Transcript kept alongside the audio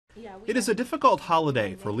It is a difficult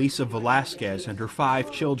holiday for Lisa Velasquez and her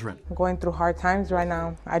 5 children. I'm going through hard times right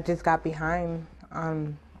now. I just got behind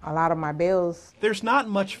on a lot of my bills. There's not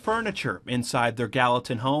much furniture inside their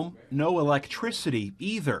Gallatin home, no electricity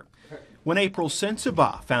either. When April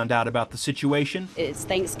Sensabaugh found out about the situation, it's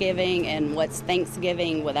Thanksgiving, and what's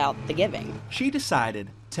Thanksgiving without the giving? She decided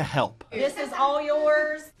to help. This is all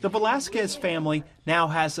yours. The Velasquez family now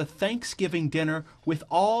has a Thanksgiving dinner with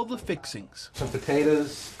all the fixings. Some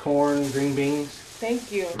potatoes, corn, green beans.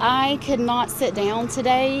 Thank you. I could not sit down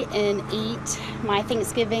today and eat my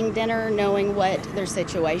Thanksgiving dinner knowing what their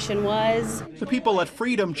situation was. The people at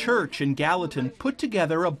Freedom Church in Gallatin put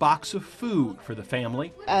together a box of food for the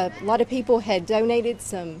family. A lot of people had donated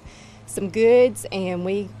some goods, and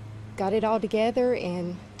we got it all together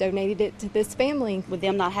and donated it to this family. With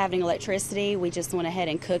them not having electricity, we just went ahead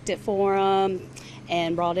and cooked it for them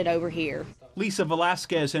and brought it over here. Lisa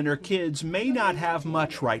Velasquez and her kids may not have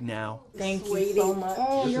much right now. Thank you so much.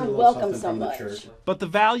 Oh, you're welcome so much. But the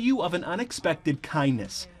value of an unexpected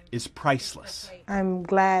kindness is priceless. I'm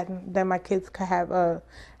glad that my kids could have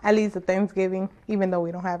at least a Thanksgiving, even though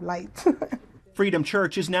we don't have lights. Freedom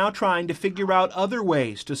Church is now trying to figure out other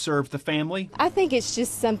ways to serve the family. I think it's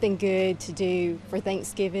just something good to do for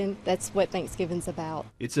Thanksgiving. That's what Thanksgiving's about.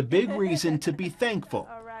 It's a big reason to be thankful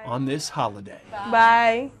on this holiday.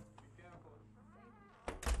 Bye.